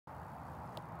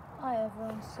Hi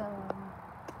everyone, so,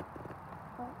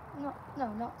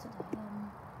 not today,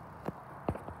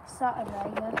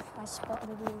 Saturday, I spotted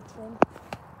a wheel trim,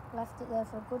 left it there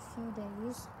for a good few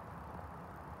days,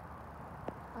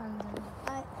 and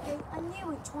I knew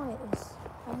which one it is,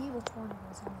 and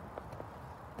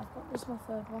I've got this, my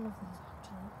third one of these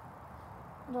actually.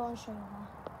 I don't want to show you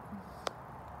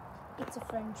that, it's a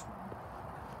French one,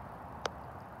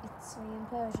 it's a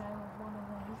Peugeot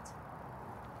 108.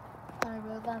 I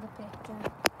wrote that a picture,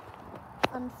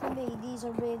 and for me these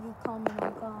are really common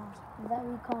on cars,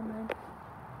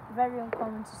 very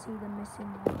uncommon to see them missing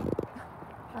one.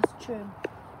 That's true,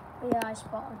 but yeah, I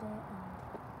spotted it and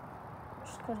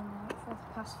just couldn't wait for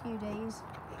the past few days.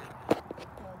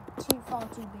 Far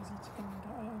too busy to come and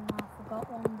get it, and I forgot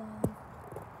one day,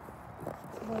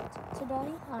 but today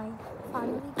I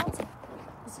finally got it.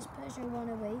 This is Peugeot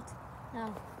 108.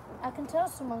 Now I can tell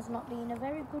someone's not been a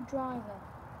very good driver.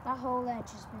 That whole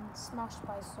edge has been smashed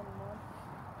by someone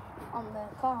on their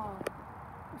car.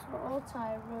 It's got all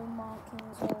tyre room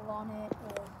markings all on it.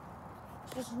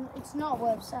 It's not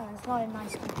worth selling. It's not in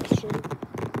nice condition.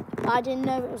 But I didn't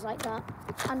know it was like that.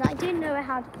 And I didn't know it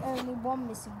had only one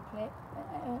missing clip.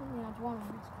 It only had one on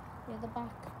it. Yeah, the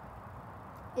back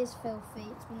is filthy.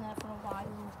 It's been there for a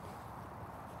while.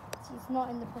 See, it's not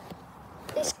in the book.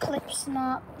 This clip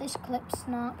snapped,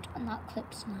 and that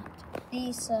clip snapped.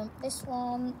 These, this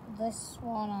one,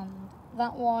 and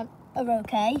that one are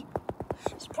okay.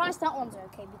 Surprised that one's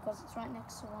okay because it's right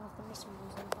next to one of the missing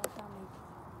ones and quite damaged.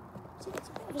 See, it's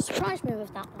a bit of a surprise me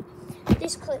with that one.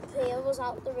 This clip here was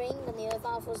out the ring and the air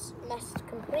valve was messed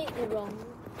completely wrong.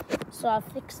 So I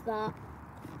fixed that.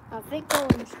 I think all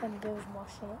I'm just going to do is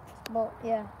wash it. But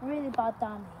yeah, really bad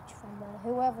damage from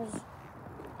whoever's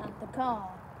at the car.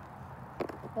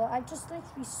 But I just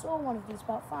literally saw one of these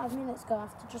about 5 minutes ago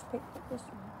after just picked up this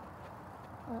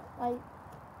one.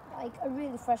 Like a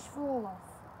really fresh fall off.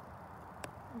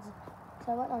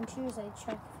 So I went on Tuesday to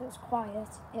check if it was quiet.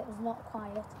 It was not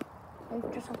quiet. We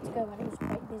just had to go when it was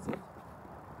quite busy.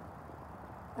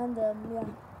 And yeah.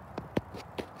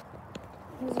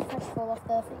 There's a fresh fall off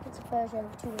there. I think it's a Peugeot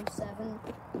 207.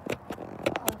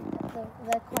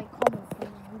 They're quite common for me,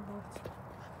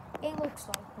 but it looks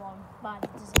like one by the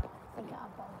design. I think it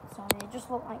had bolts on it. It just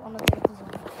looked like one of those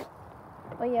designs.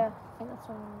 But yeah, I think that's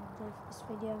all I'm going to do for this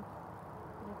video.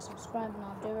 Like, subscribe and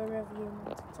I'll do a review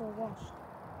once it's all washed.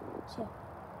 So yeah.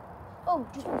 Oh,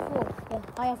 just before, yeah,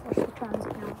 I have washed the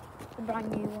Transit now. The brand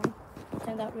new one. It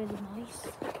turned out really nice.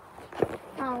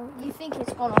 Now, you think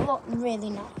it's gonna look really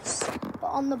nice, but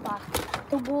on the back,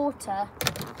 the water's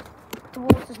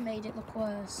made it look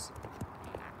worse.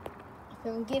 I've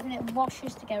been giving it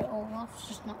washes to get it all off, it's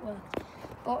just not worked.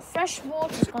 But fresh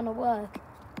water's gonna work,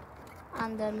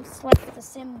 and it's left the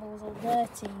symbols all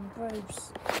dirty and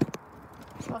gross.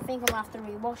 So I think I'm gonna have to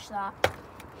rewash that.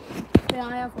 But yeah,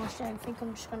 I have washed it. I think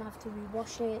I'm just gonna have to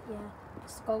rewash it. Yeah,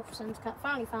 it's the Golf Centre.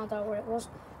 Finally found out where it was.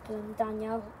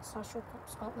 Danielle /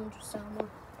 Scotland was selling one.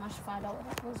 I should find out what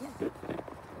that was. Yeah.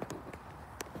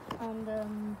 And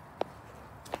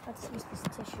let's use this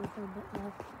tissue for a bit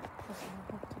more. Because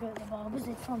I have to go to the barbers.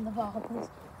 It's from the barbers.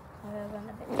 I went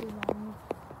a bit too long.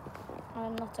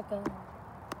 I'm not a girl.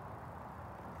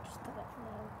 Just a bit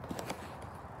low.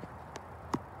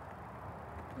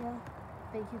 Yeah,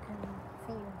 but you can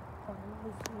feel probably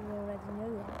you already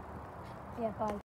know that. Yeah, bye.